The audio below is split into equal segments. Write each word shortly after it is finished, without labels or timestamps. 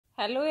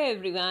Hello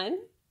everyone.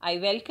 I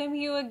welcome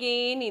you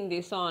again in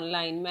this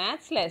online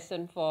maths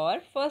lesson for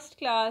first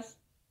class.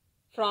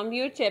 From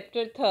your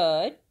chapter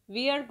 3rd,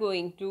 we are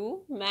going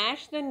to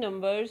match the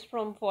numbers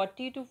from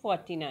 40 to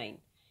 49.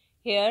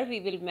 Here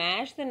we will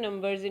match the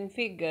numbers in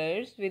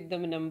figures with the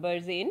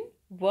numbers in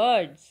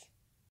words.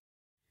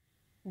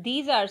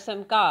 These are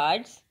some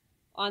cards.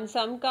 On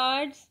some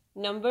cards,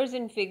 numbers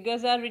in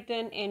figures are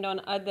written and on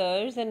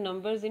others, the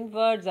numbers in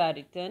words are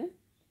written.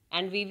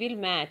 And we will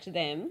match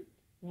them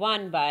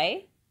one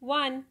by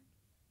one.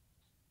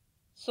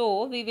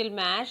 So, we will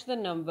match the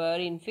number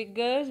in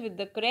figures with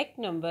the correct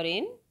number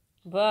in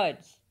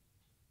words.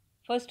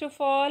 First of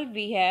all,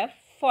 we have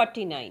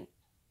 49.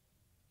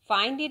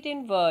 Find it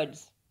in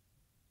words.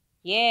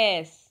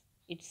 Yes,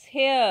 it's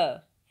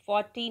here,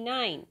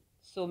 49.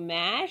 So,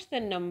 match the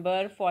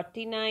number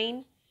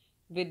 49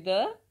 with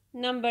the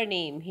number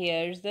name.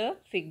 Here's the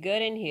figure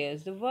and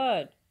here's the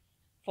word,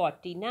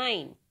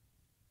 49.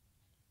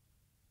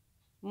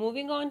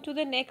 Moving on to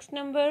the next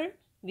number,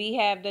 we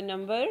have the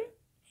number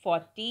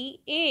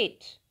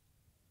 48.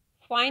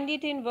 Find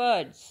it in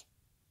words.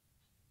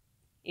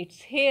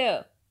 It's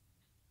here.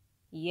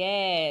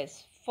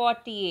 Yes,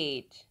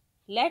 48.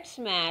 Let's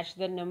match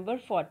the number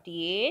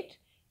 48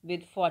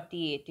 with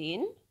 48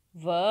 in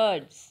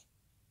words.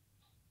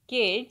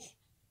 Kids,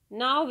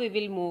 now we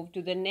will move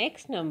to the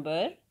next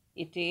number.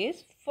 It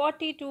is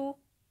 42.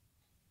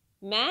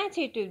 Match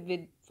it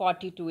with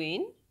 42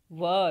 in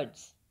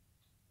words.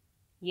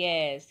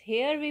 Yes,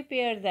 here we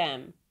pair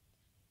them.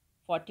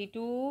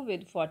 42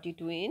 with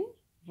 42 in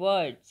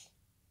words.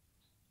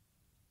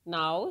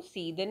 Now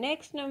see the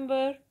next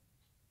number.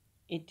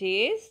 It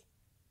is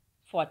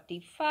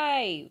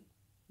 45.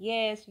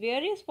 Yes,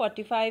 where is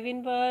 45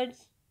 in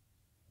words?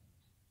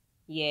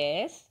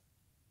 Yes,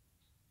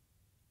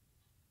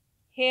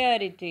 here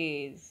it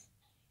is.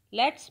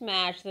 Let's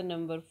match the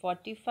number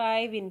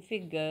 45 in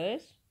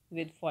figures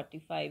with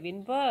 45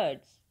 in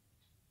words.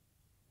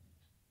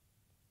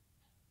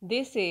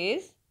 This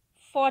is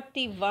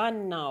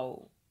 41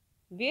 now.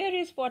 Where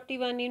is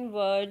 41 in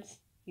words?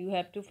 You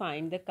have to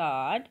find the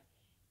card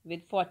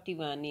with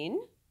 41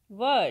 in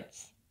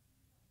words.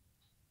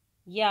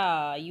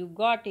 Yeah, you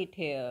got it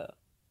here.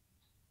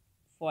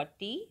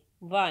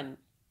 41.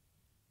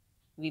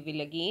 We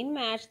will again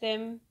match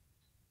them.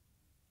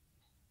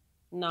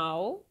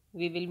 Now,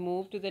 we will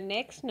move to the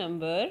next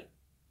number.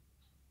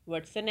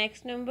 What's the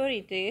next number?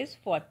 It is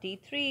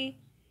 43.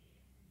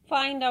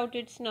 Find out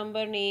its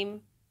number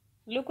name.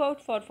 Look out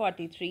for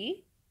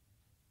 43.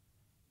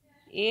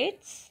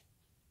 It's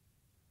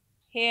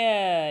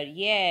here.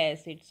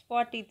 Yes, it's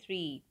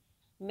 43.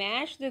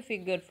 Match the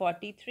figure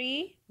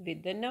 43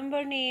 with the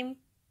number name.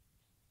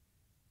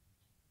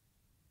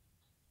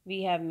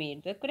 We have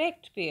made the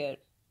correct pair.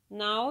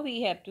 Now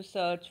we have to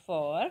search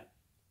for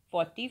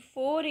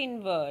 44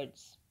 in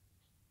words.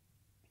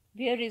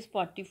 Where is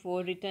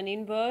 44 written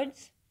in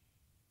words?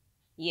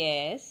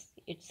 Yes,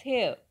 it's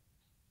here.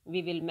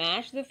 We will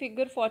match the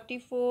figure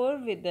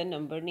 44 with the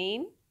number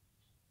name.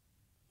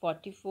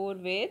 44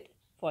 with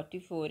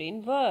 44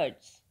 in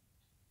words.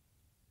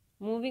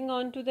 Moving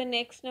on to the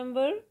next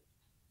number.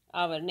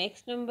 Our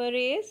next number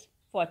is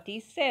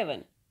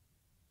 47.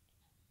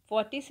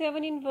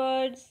 47 in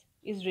words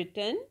is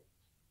written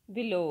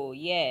below.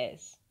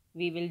 Yes,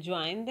 we will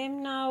join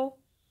them now.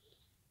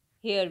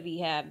 Here we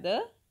have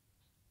the.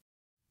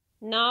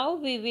 Now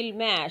we will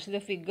match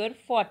the figure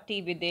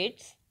 40 with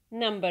its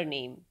number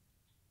name.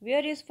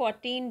 Where is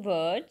 40 in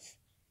words?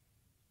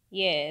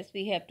 Yes,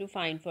 we have to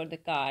find for the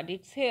card.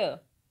 It's here.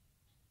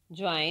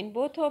 Join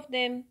both of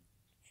them.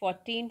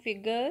 40 in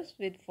figures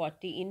with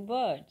 40 in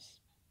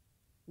words.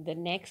 The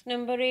next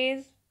number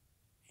is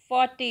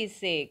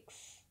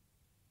 46.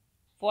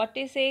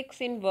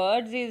 46 in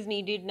words is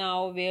needed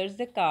now. Where's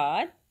the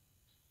card?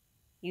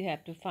 You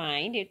have to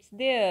find. It's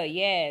there.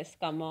 Yes,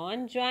 come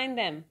on, join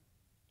them.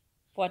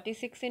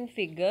 46 in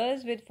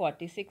figures with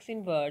 46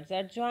 in words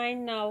are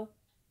joined now.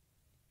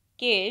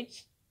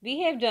 Kids,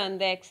 we have done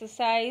the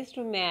exercise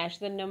to match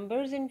the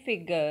numbers in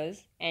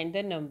figures and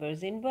the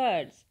numbers in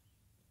words.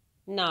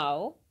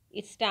 Now,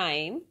 it's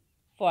time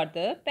for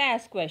the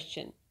past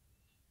question.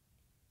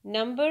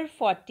 Number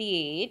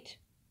 48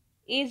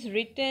 is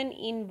written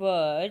in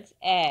words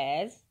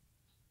as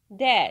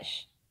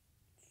dash.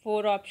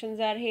 4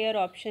 options are here.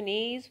 Option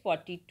A is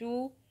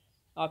 42,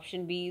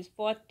 option B is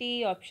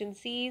 40, option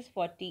C is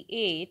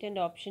 48 and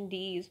option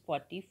D is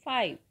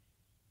 45.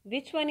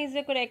 Which one is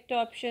the correct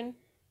option?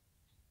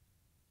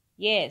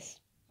 Yes,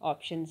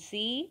 option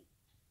C,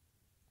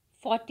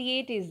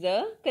 48 is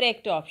the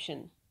correct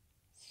option.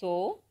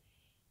 So,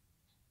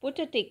 put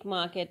a tick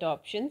mark at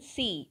option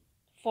C,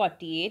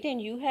 48,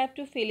 and you have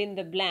to fill in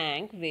the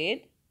blank with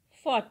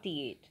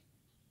 48.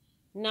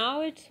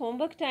 Now it's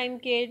homework time,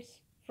 kids.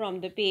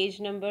 From the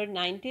page number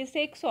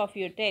 96 of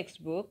your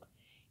textbook,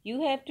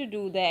 you have to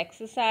do the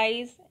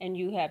exercise and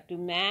you have to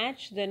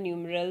match the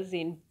numerals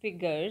in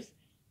figures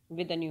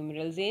with the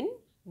numerals in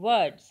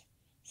words.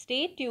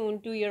 Stay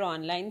tuned to your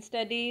online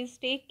studies.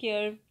 Take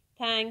care.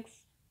 Thanks.